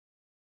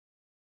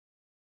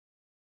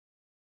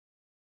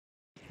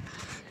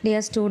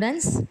Dear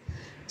students,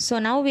 so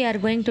now we are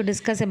going to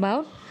discuss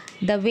about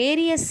the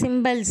various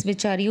symbols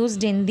which are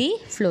used in the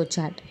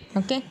flowchart.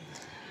 Okay,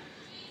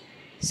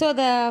 so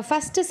the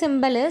first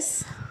symbol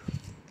is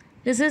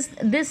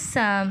this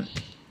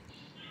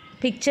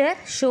picture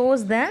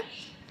shows the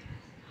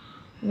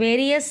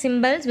various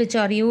symbols which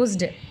are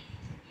used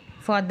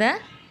for the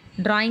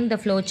drawing the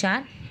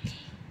flowchart.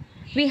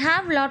 We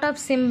have lot of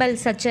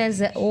symbols such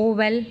as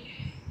oval,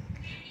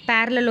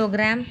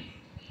 parallelogram,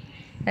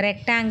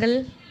 rectangle,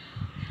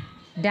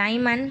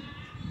 diamond,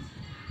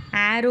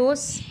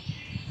 arrows,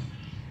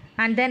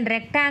 and then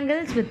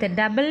rectangles with a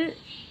double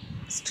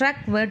struck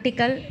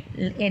vertical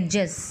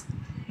edges.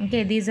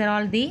 Okay, these are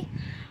all the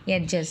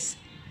edges.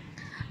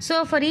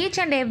 So for each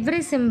and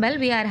every symbol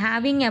we are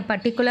having a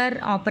particular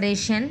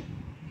operation.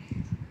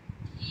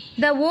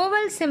 The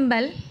oval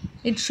symbol,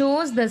 it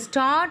shows the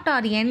start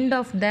or end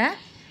of the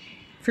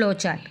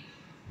flowchart,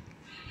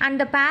 and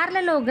the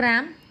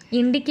parallelogram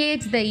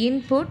indicates the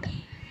input,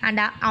 and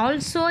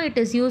also it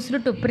is used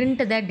to print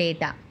the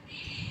data.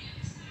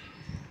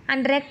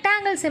 And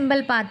rectangle symbol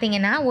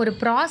பார்த்தீங்கன்னா ஒரு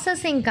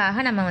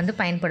ப்ராசஸிங்காக நம்ம வந்து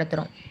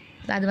பயன்படுத்துகிறோம்.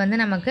 அது வந்து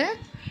நமக்கு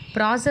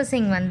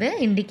processing வந்து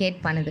indicate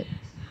பண்ணுது.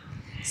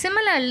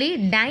 சிமிலர்லி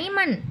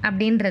டைமண்ட்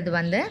அப்படின்றது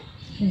வந்து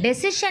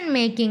டெசிஷன்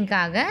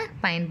மேக்கிங்காக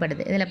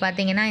பயன்படுது. இதில்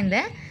பார்த்தீங்கன்னா இந்த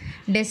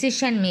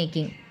டெசிஷன்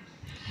மேக்கிங்.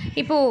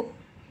 இப்போது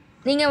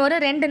நீங்கள் ஒரு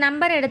 2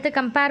 நம்பர் எடுத்து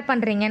கம்பேர்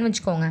பண்ணுறீங்கன்னு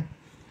வச்சுக்கோங்க.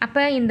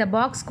 அப்போ இந்த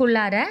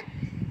பாக்ஸ்குள்ளார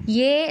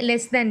A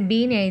less than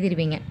Bன்னு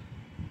எழுதிடுவீங்க.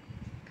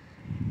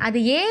 அது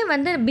A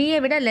வந்து Bயை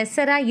விட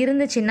லெஸ்ஸராக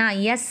இருந்துச்சுன்னா,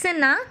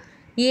 எஸ்ன்னா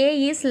A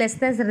is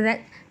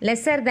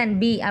lesser than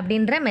B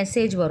அப்படின்ற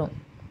மெசேஜ் வரும்.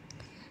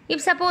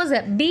 இப் சப்போஸ்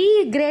B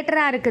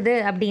கிரேட்டராக இருக்குது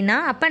அப்படின்னா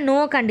அப்போ நோ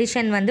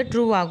கண்டிஷன் வந்து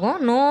ட்ரூ ஆகும்.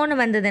 நோன்னு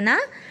வந்ததுன்னா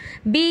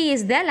B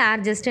is the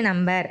largest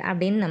number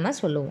அப்படின்னு நம்ம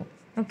சொல்லுவோம்.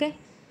 ஓகே,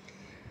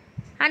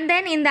 அண்ட்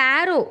தென் இந்த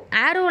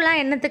ஆரோலாம்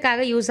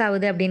என்னத்துக்காக யூஸ்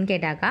ஆகுது அப்படின்னு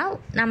கேட்டாக்கா,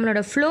 நம்மளோட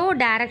ஃப்ளோ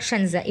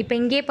டைரக்ஷன்ஸை இப்போ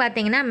இங்கே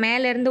பார்த்தீங்கன்னா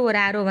மேலேருந்து ஒரு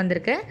ஆரோ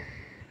வந்திருக்கு,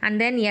 அண்ட்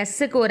தென்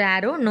எஸ்ஸுக்கு ஒரு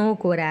ஆரோ,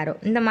 நோக்கு ஒரு ஆரோ,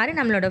 இந்த மாதிரி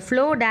நம்மளோட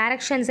ஃப்ளோ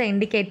டைரக்ஷன்ஸை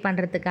இண்டிகேட்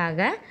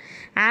பண்ணுறதுக்காக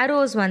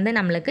ஆரோஸ் வந்து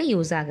நம்மளுக்கு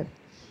யூஸ் ஆகுது.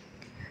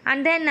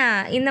 அண்ட் தென்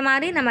இந்த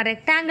மாதிரி நம்ம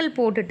ரெக்டாங்கிள்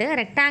போட்டுட்டு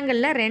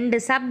ரெக்டாங்கிளில் 2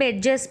 சப்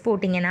எட்ஜஸ்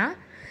போட்டிங்கன்னா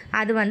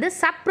அது வந்து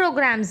சப்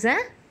ப்ரோக்ராம்ஸை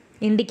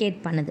இண்டிகேட்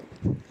பண்ணுது.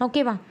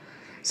 ஓகேவா?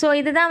 ஸோ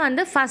இதுதான்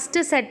வந்து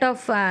first set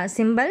of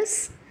symbols.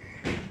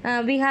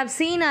 We have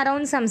seen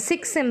around some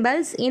 6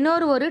 symbols.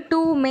 இன்னொரு 2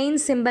 மெயின்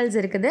சிம்பிள்ஸ்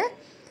இருக்குது.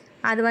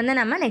 அது வந்து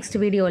நம்ம நெக்ஸ்ட்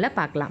வீடியோவில்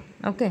பார்க்கலாம்.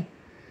 Okay,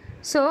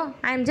 so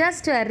I am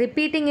just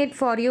repeating it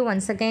for you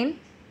once again.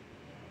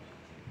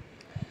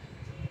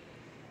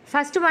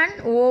 First one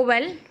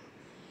oval.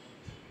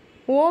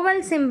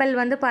 Oval simple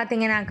வந்து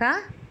பார்த்தீங்கன்னாக்கா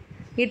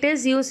it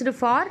is used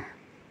for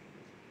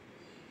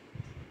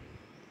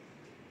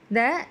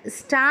the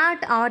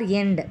start R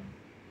end.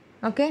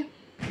 Okay,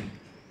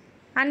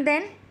 and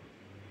then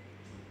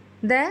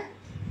the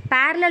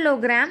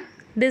parallelogram,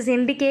 this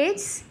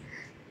indicates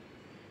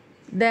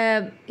the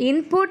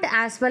input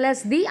as well as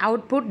the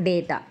output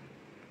data.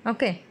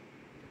 Okay,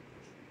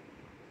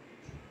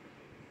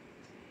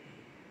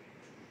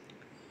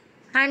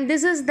 and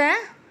this is the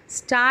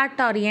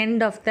start or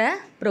end of the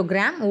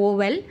program,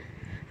 oval,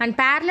 and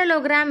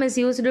parallelogram is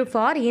used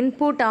for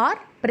input or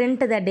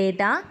print the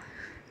data,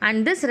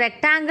 and this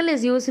rectangle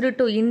is used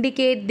to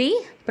indicate the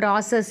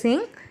processing,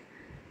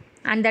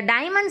 and the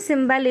diamond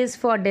symbol is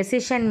for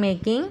decision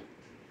making.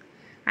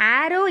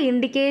 Arrow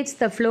indicates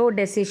the flow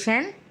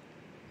decision,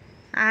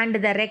 and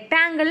the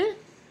rectangle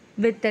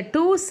with the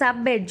 2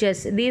 sub edges,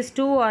 these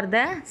 2 are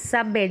the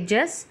sub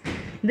edges,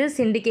 this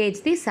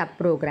indicates the sub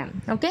program.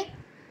 Okay,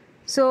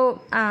 so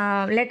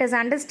let us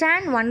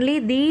understand only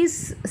these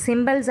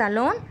symbols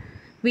alone.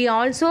 We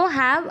also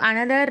have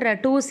another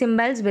 2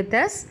 symbols with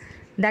us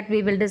that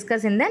we will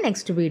discuss in the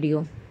next video.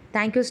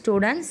 Thank you,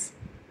 students.